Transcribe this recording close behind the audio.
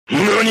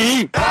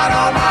NANI?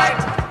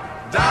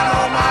 Dynamite!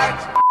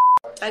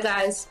 Hi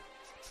guys.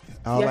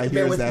 All I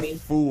hear is that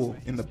fool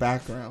in the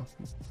background.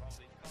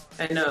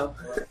 I know.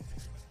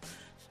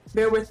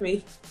 Bear with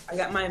me. I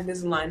got my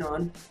Invisalign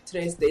on.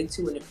 Today's day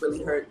 2 and it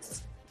really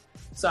hurts.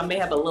 So I may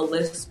have a little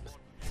lisp.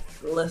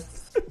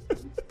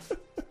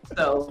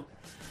 So,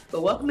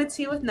 but welcome to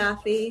Tea with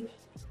Nafi.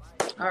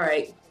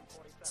 Alright.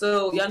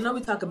 So y'all know we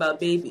talk about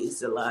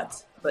babies a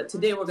lot. But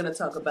today we're going to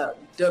talk about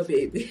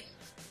DaBabby.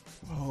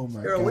 Oh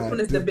my Girl, God. which one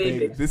is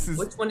DaBabby?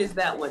 Which one is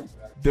that one?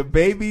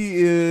 DaBabby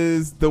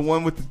is the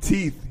one with the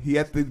teeth. He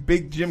had the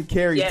big Jim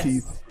Carrey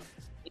teeth.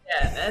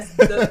 Yeah, that's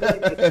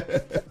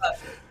DaBabby.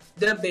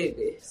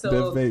 DaBabby.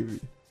 So DaBabby.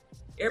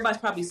 Everybody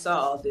probably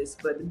saw all this,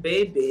 but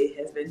DaBabby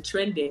has been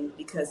trending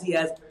because he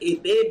has a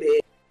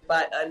baby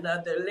by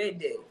another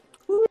lady.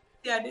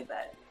 Yeah, I did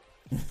that.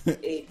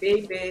 A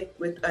baby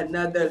with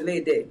another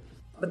lady.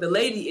 But the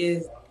lady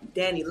is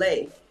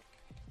DaniLeigh.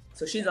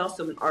 So she's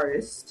also an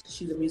artist.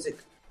 She's a music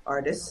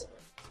artist.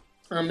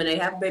 And they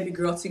have a baby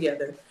girl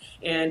together.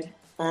 And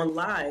on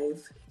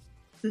live,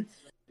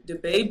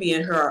 DaBabby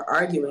and her are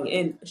arguing.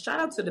 And shout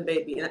out to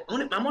DaBabby. And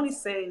I'm only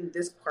saying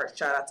this part,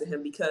 shout out to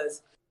him,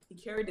 because he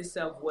carried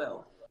himself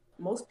well.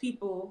 Most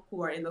people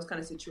who are in those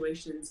kind of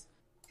situations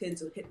tend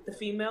to hit the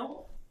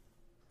female.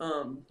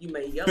 You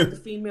may yell at the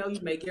female. You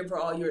may give her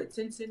all your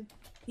attention.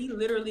 He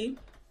literally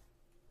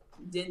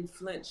didn't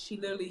flinch. He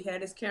literally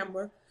had his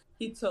camera.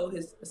 He told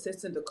his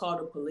assistant to call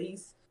the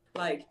police.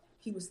 Like,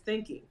 he was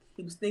thinking.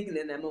 He was thinking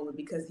in that moment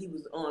because he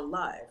was on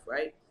live,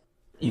 right?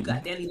 You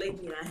got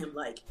DaniLeigh behind him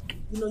like,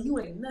 you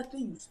ain't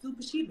nothing, you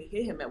stupid. She even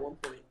hit him at one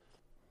point.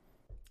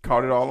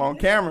 Caught it all on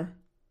camera.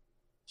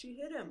 She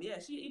hit him, yeah.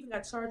 She even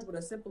got charged with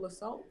a simple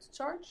assault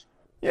charge.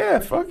 Yeah,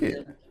 fuck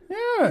it.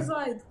 Yeah. He's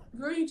like,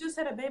 girl, you just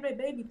had a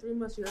baby 3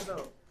 months years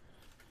old.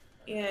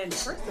 And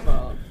first of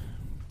all,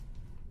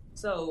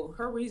 so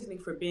her reasoning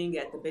for being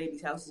at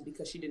DaBaby's house is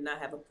because she did not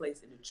have a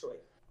place in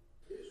Detroit.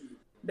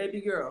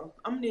 Baby girl,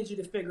 I'm gonna need you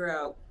to figure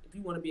out if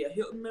you want to be a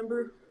Hilton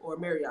member or a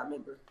Marriott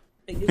member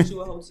and get you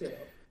a hotel.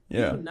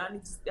 Yeah. You do not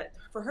need to,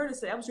 for her to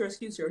say, that was your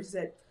excuse here. She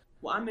said,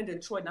 well, I'm in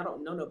Detroit and I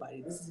don't know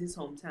nobody. This is his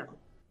hometown.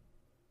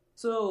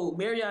 So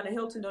Marriott and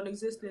Hilton don't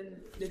exist in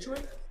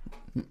Detroit?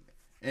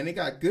 And they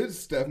got good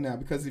stuff now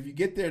because if you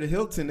get there to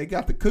Hilton, they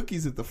got the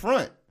cookies at the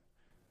front.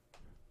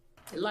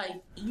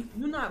 Like,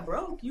 you're not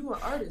broke. You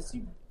an artist.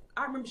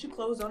 I remember she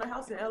closed on a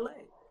house in L.A.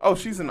 Oh,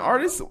 she's an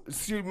artist?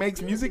 She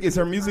makes music? Is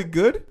her music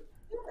good?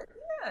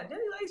 Yeah,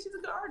 DaniLeigh, she's a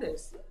good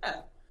artist.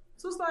 Yeah.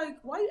 So it's like,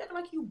 why you acting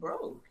like you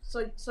broke?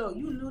 So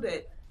you knew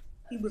that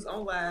he was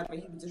on live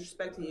and he was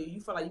disrespecting you. You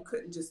felt like you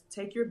couldn't just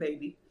take your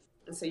baby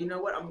and say, you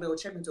know what, I'm going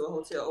to check into a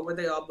hotel, or were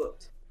they all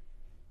booked?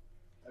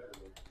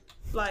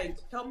 Like,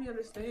 help me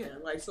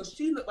understand. Like, so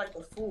she looked like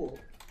a fool.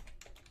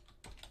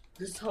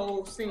 This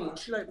whole scene,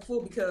 she looked like a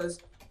fool because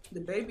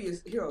DaBabby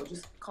is,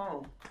 just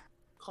calm,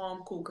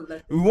 cool,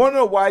 collected. You want to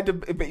know why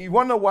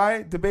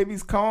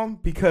DaBaby's calm?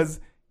 Because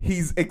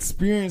he's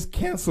experienced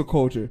cancel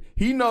culture.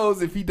 He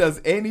knows if he does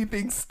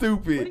anything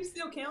stupid. But he's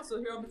still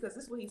canceled, Hero, because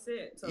this is what he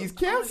said. So he's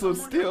canceled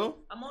still.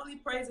 I'm only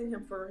praising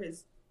him for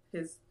his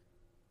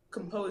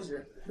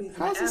composure.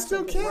 How's he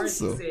still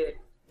canceled?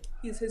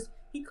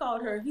 He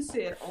called her, he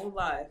said on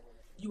live,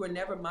 you were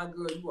never my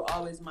girl, you were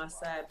always my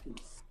side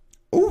piece.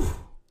 Oof.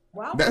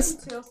 Why would you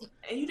tell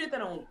and you did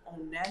that on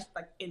Nash,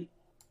 like in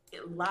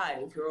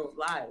live, Hero,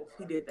 live.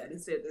 He did that. He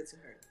said that to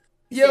her.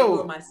 Yo.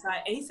 Said, my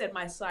side, and he said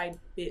my side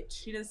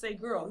bitch. He didn't say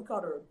girl. He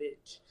called her a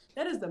bitch.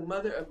 That is the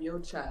mother of your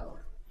child.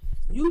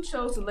 You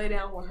chose to lay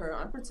down with her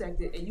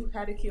unprotected, and you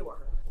had a kid with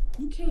her.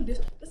 You can't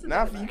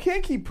you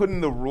can't keep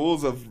putting the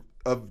rules of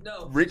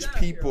rich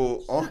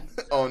people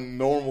on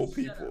normal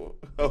people.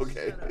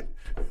 Okay.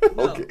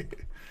 Okay.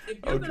 If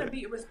you're gonna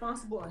be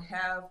irresponsible and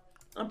have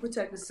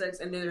unprotected sex,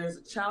 and then there's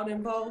a child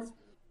involved,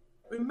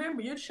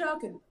 remember your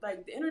child can,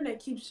 like, the internet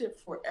keeps shit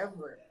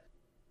forever.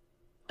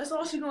 That's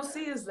all she's gonna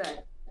see is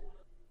that.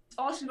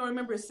 All she's gonna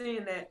remember is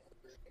saying that,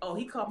 oh,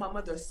 he called my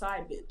mother a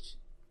side bitch.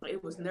 Like,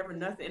 it was never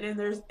nothing. And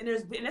then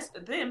and that's the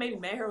thing that made me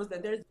mad her was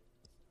that there's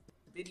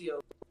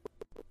video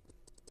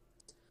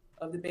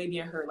of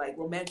DaBabby and her, like,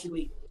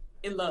 romantically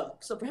in love.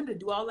 So for him to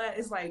do all that,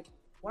 it's like,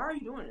 why are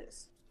you doing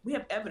this? We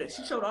have evidence.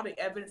 She showed all the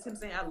evidence, him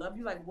saying I love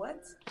you. Like,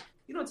 what?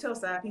 You don't tell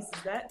side pieces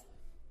that.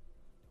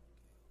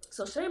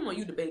 So shame on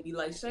you, DaBabby.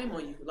 Like, shame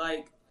on you.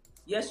 Like,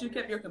 yes, you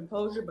kept your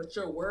composure, but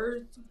your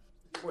words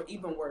were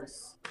even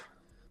worse.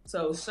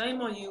 So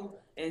shame on you,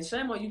 and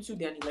shame on you too,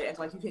 DaniLeigh. Act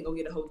like you can't go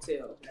get a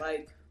hotel.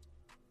 Like,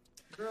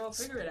 girl,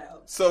 figure it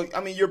out. So,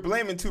 I mean, you're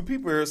blaming two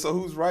people here, so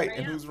who's right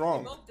and who's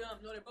wrong? They're both dumb.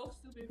 No, they're both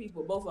stupid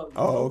people, both of them.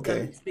 Oh, both okay.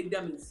 Dummies. Big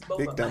dummies. Both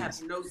big of them.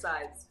 dummies. I have no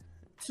sides.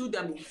 Two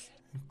dummies.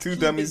 Two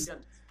dummies.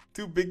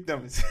 Two big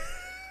dummies.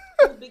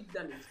 Two big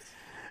dummies.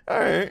 All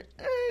right.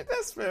 Hey,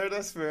 that's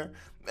fair.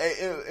 Hey,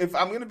 if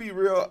I'm going to be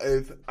real,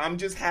 if I'm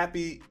just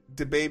happy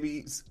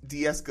DaBaby's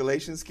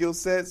de-escalation skill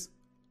sets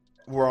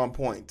were on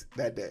point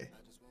that day.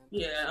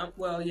 Yeah,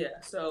 well,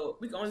 yeah. So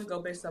we can only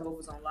go based off what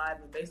was on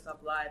live, and based off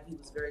live, he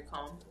was very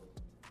calm.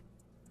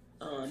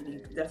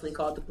 He definitely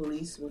called the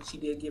police when she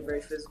did get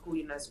very physical.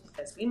 You know,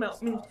 as female,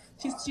 I mean,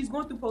 she's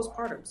going through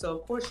postpartum, so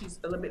of course she's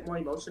a little bit more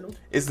emotional.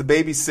 Is the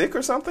baby sick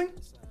or something?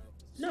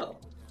 No.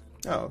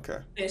 Oh, okay.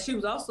 And she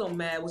was also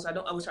mad, which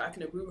I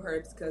can agree with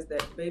her, because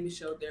that baby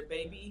showed their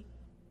baby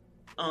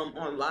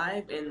on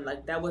live, and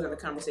like that wasn't a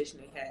conversation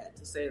they had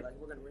to say like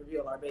we're gonna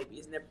reveal our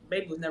baby.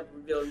 Baby was never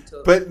revealed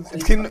until. But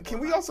can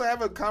we also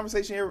have a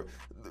conversation here?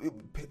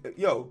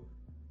 Yo,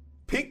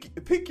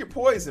 pick your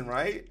poison,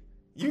 right?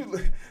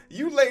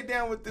 You lay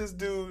down with this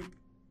dude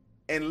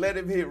and let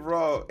him hit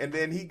raw, and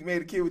then he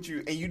made a kid with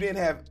you, and you didn't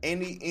have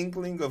any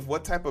inkling of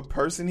what type of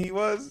person he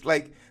was.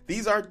 Like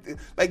these are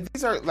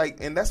like,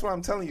 and that's what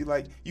I'm telling you.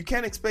 Like you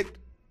can't expect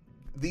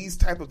these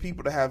type of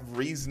people to have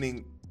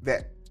reasoning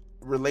that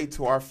relate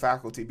to our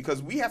faculty,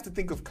 because we have to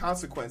think of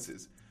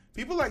consequences.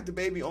 People like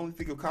DaBabby only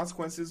think of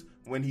consequences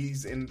when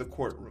he's in the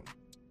courtroom.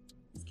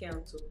 He's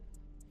counsel.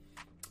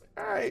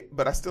 All right,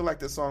 but I still like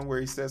the song where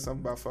he says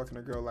something about fucking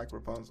a girl like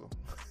Rapunzel.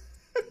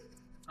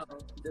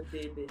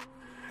 DaBabby.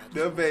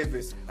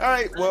 DaBabby. All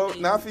right, well,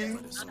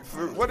 Nafi,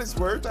 for what it's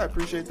worth, I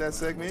appreciate that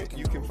segment.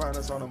 You can find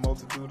us on a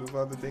multitude of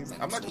other things.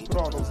 I'm not going to put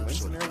all those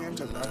links in there again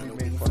because Nafi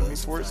made fun of me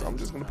for it, so I'm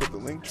just going to put the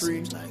link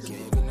tree.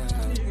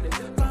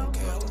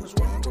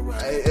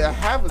 I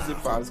have a zip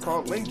file. It's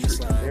called Linktree.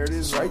 There it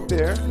is right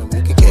there.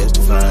 We can catch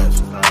the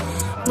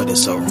vibes, but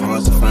it's so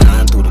hard to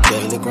find through the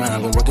daily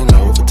grind. We're working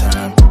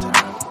overtime,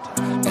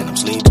 and I'm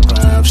sleep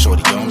deprived.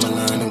 Shorty on my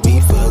line, and we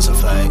fuss and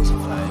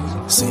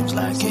fight. Seems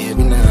like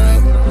every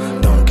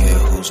night. Don't care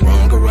who's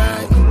wrong or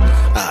right.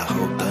 I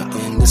hope the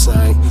end is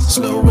sight.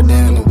 Slow it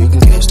down, and we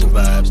can catch the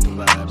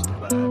vibes.